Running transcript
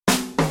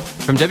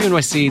From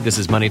WNYC, this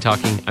is Money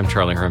Talking. I'm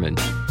Charlie Herman.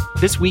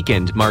 This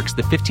weekend marks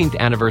the 15th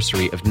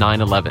anniversary of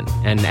 9/11,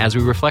 and as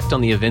we reflect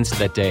on the events of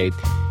that day,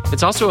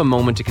 it's also a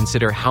moment to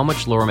consider how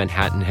much Lower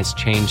Manhattan has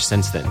changed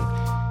since then.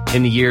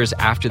 In the years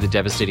after the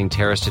devastating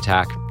terrorist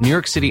attack, New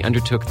York City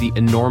undertook the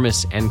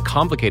enormous and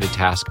complicated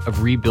task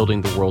of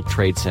rebuilding the World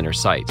Trade Center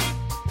site.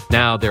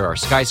 Now there are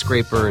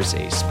skyscrapers,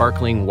 a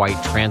sparkling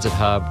white transit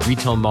hub,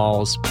 retail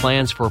malls,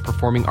 plans for a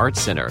performing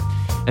arts center.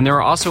 And there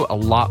are also a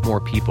lot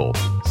more people.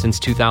 Since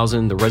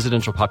 2000, the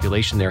residential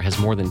population there has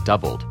more than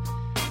doubled.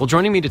 Well,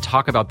 joining me to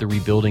talk about the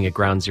rebuilding at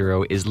Ground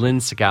Zero is Lynn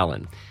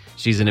Segalin.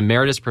 She's an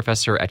emeritus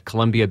professor at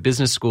Columbia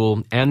Business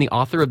School and the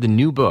author of the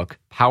new book,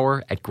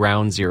 Power at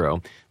Ground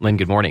Zero. Lynn,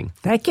 good morning.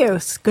 Thank you.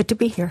 It's good to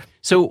be here.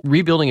 So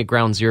rebuilding at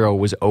Ground Zero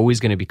was always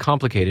going to be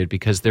complicated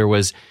because there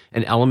was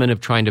an element of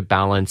trying to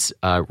balance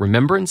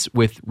remembrance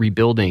with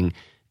rebuilding.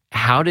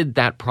 How did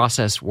that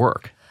process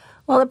work?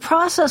 Well, the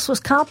process was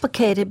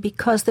complicated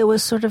because there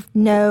was sort of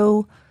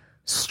no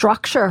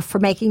structure for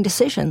making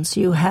decisions.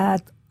 You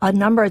had a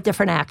number of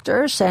different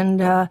actors, and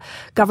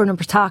Governor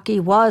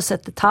Pataki was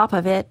at the top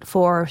of it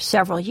for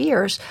several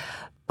years.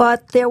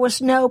 But there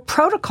was no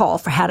protocol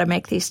for how to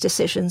make these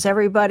decisions.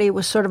 Everybody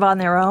was sort of on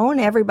their own.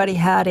 Everybody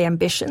had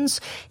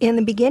ambitions. In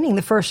the beginning,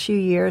 the first few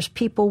years,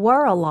 people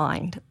were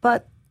aligned.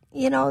 But,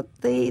 you know,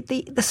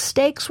 the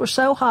stakes were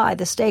so high,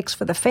 the stakes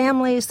for the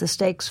families, the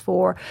stakes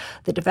for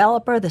the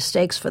developer, the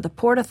stakes for the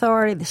Port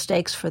Authority, the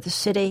stakes for the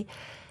city.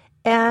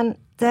 And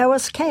there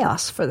was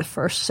chaos for the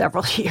first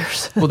several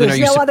years. Well, there's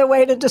no other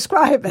way to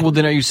describe it. Well,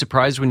 then are you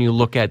surprised when you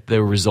look at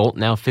the result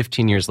now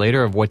 15 years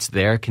later of what's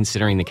there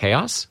considering the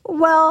chaos?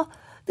 Well,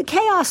 the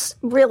chaos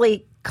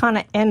really kind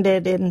of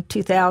ended in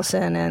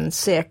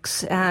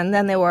 2006, and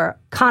then there were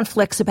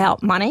conflicts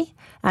about money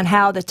and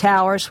how the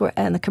towers were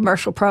and the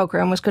commercial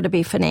program was going to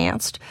be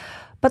financed.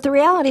 But the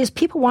reality is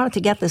people wanted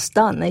to get this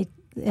done.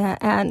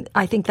 And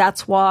I think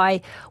that's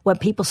why when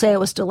people say it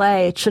was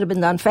delayed, it should have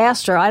been done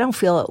faster. I don't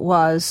feel it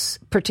was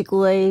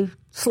particularly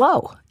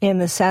slow in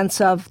the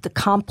sense of the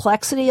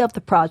complexity of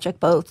the project,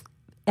 both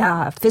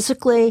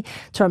physically, in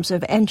terms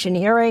of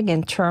engineering,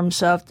 in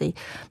terms of the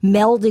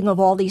melding of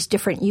all these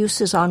different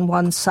uses on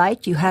one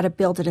site. You had to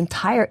build an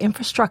entire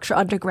infrastructure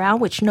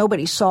underground, which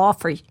nobody saw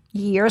for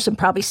years and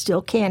probably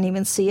still can't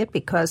even see it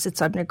because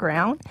it's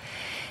underground.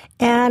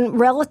 And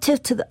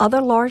relative to the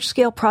other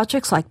large-scale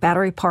projects like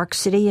Battery Park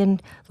City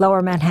in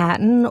Lower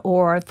Manhattan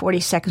or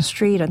 42nd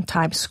Street and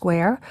Times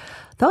Square,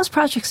 those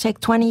projects take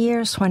 20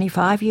 years,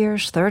 25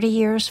 years, 30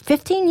 years.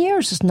 15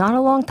 years is not a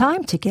long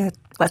time to get,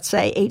 let's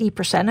say,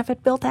 80% of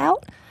it built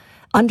out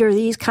under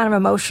these kind of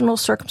emotional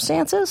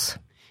circumstances.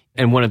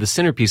 And one of the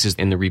centerpieces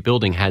in the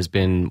rebuilding has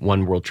been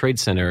One World Trade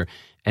Center,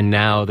 and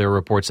now there are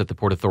reports that the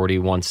Port Authority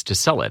wants to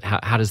sell it.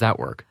 How does that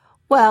work?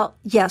 Well,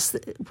 yes,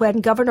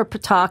 when Governor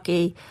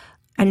Pataki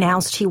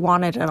announced he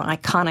wanted an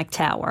iconic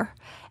tower,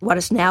 what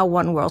is now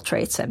One World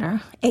Trade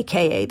Center,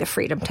 a.k.a. the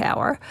Freedom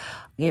Tower.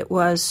 It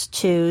was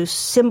to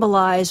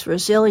symbolize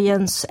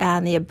resilience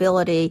and the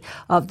ability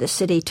of the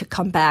city to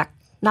come back,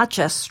 not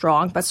just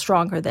strong, but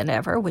stronger than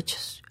ever, which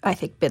has, I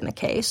think, been the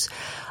case.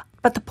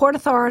 But the Port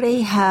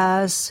Authority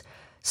has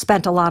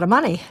spent a lot of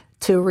money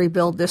to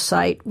rebuild this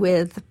site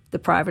with the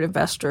private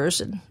investors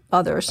and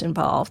others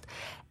involved.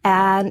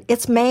 And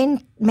its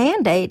main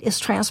mandate is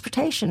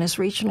transportation, is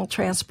regional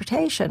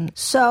transportation.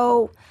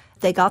 So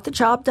they got the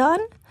job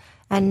done,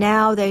 and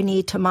now they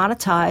need to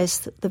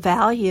monetize the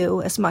value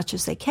as much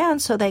as they can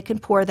so they can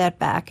pour that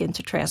back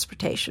into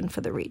transportation for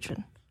the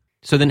region.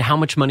 So then how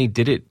much money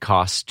did it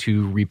cost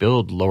to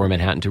rebuild Lower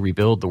Manhattan, to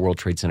rebuild the World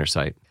Trade Center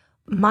site?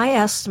 My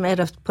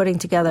estimate of putting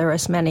together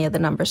as many of the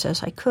numbers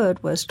as I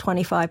could was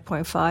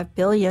 $25.5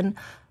 billion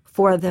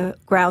for the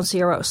Ground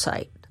Zero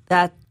site.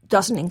 That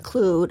doesn't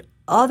include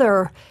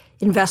other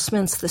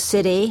investments the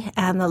city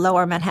and the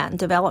Lower Manhattan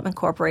Development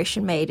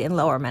Corporation made in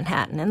Lower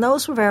Manhattan. And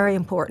those were very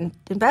important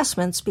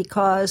investments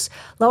because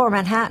Lower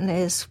Manhattan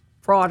is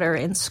broader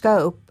in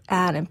scope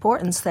and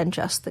importance than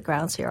just the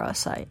Ground Zero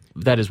site.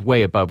 That is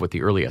way above what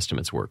the early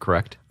estimates were,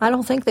 correct? I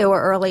don't think there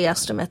were early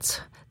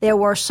estimates. There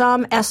were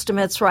some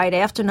estimates right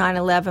after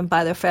 9/11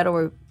 by the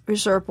Federal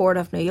Reserve Board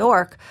of New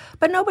York,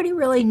 but nobody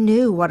really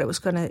knew what it was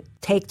going to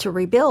take to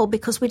rebuild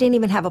because we didn't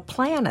even have a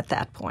plan at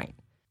that point.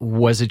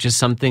 Was it just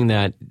something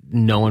that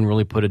no one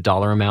really put a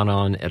dollar amount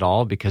on at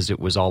all because it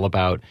was all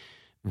about,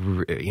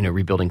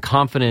 rebuilding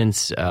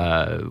confidence?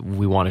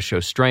 We want to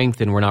show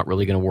strength, and we're not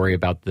really going to worry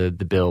about the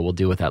bill. We'll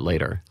deal with that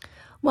later.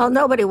 Well,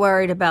 nobody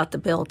worried about the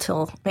bill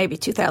till maybe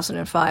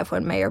 2005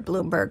 when Mayor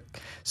Bloomberg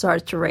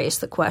started to raise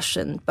the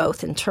question,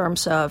 both in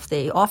terms of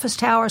the office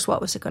towers,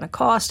 what was it going to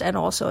cost, and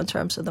also in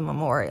terms of the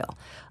memorial.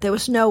 There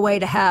was no way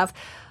to have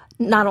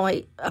not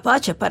only a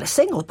budget, but a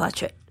single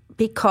budget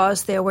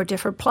because there were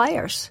different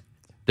players.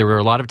 There were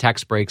a lot of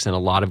tax breaks and a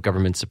lot of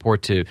government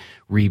support to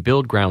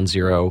rebuild Ground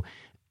Zero.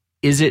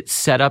 Is it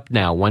set up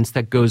now, once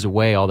that goes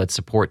away, all that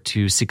support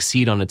to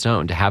succeed on its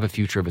own, to have a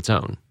future of its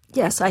own?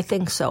 Yes, I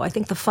think so. I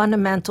think the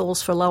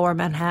fundamentals for Lower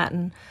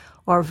Manhattan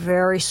are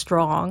very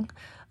strong.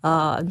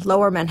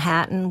 Lower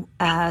Manhattan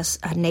as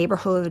a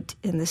neighborhood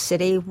in the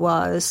city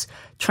was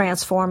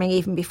transforming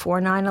even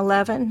before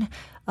 9/11.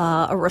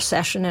 A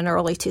recession in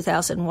early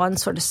 2001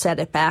 sort of set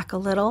it back a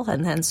little,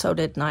 and then so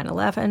did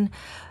 9/11.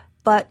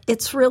 But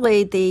it's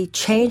really the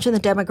change in the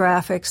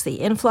demographics, the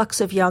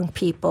influx of young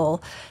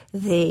people,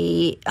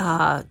 the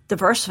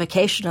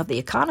diversification of the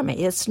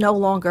economy. It's no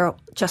longer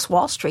just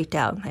Wall Street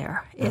down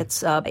there.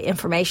 It's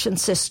information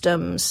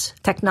systems,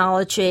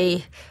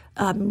 technology,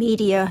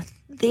 media.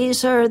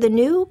 These are the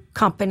new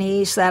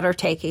companies that are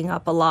taking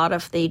up a lot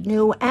of the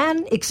new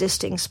and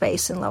existing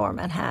space in Lower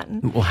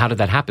Manhattan. Well, how did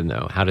that happen,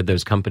 though? How did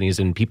those companies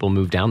and people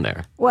move down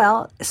there?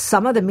 Well,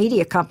 some of the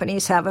media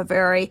companies have a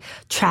very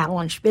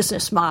challenged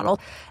business model,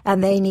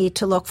 and they need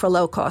to look for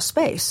low-cost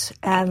space.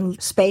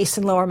 And space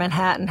in Lower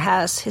Manhattan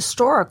has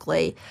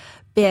historically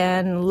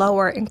been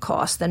lower in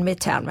cost than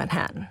Midtown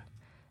Manhattan.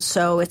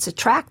 So it's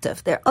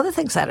attractive. There are other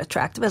things that are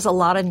attractive. There's a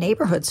lot of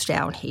neighborhoods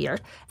down here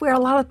where a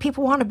lot of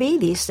people want to be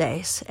these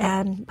days.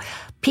 And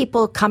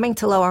people coming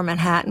to Lower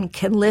Manhattan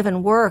can live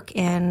and work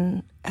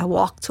in a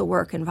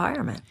walk-to-work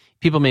environment.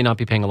 People may not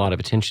be paying a lot of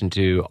attention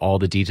to all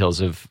the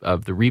details of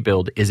the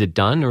rebuild. Is it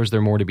done, or is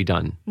there more to be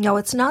done? No,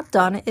 it's not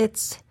done.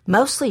 It's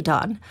mostly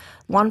done.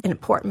 One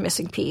important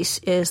missing piece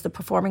is the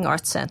Performing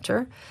Arts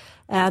Center.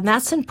 And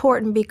that's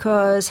important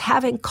because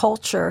having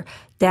culture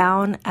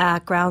down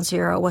at Ground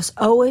Zero was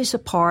always a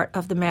part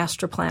of the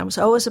master plan, was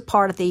always a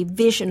part of the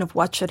vision of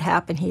what should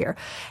happen here.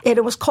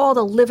 It was called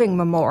a living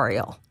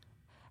memorial,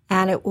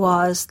 and it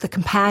was the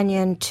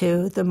companion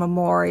to the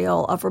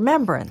memorial of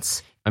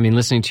remembrance. I mean,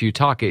 listening to you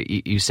talk,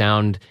 you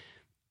sound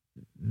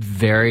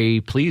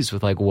very pleased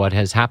with what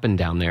has happened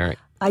down there.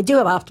 I do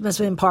have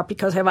optimism in part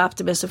because I have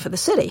optimism for the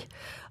city.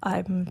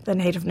 I'm a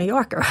native New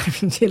Yorker.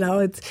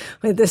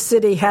 The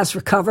city has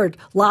recovered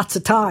lots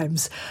of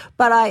times.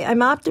 But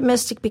I'm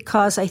optimistic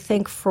because I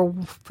think for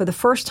the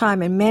first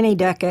time in many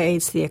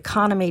decades, the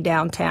economy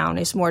downtown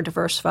is more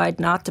diversified,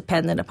 not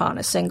dependent upon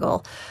a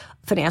single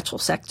financial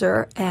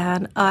sector.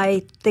 And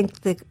I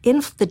think the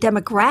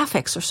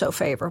demographics are so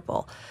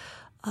favorable.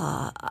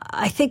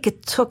 I think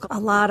it took a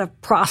lot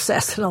of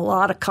process and a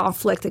lot of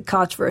conflict and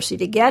controversy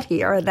to get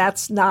here, and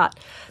that's not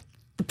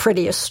the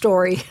prettiest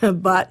story,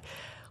 but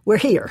we're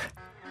here.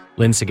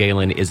 Lynn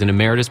Segalen is an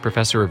emeritus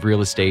professor of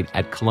real estate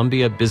at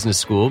Columbia Business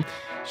School.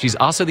 She's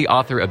also the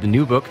author of the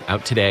new book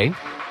out today,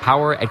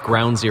 Power at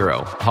Ground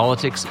Zero,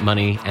 Politics,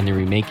 Money, and the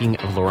Remaking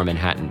of Lower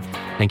Manhattan.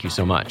 Thank you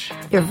so much.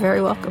 You're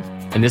very welcome.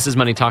 And this is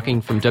Money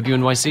Talking from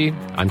WNYC.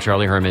 I'm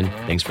Charlie Herman.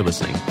 Thanks for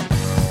listening.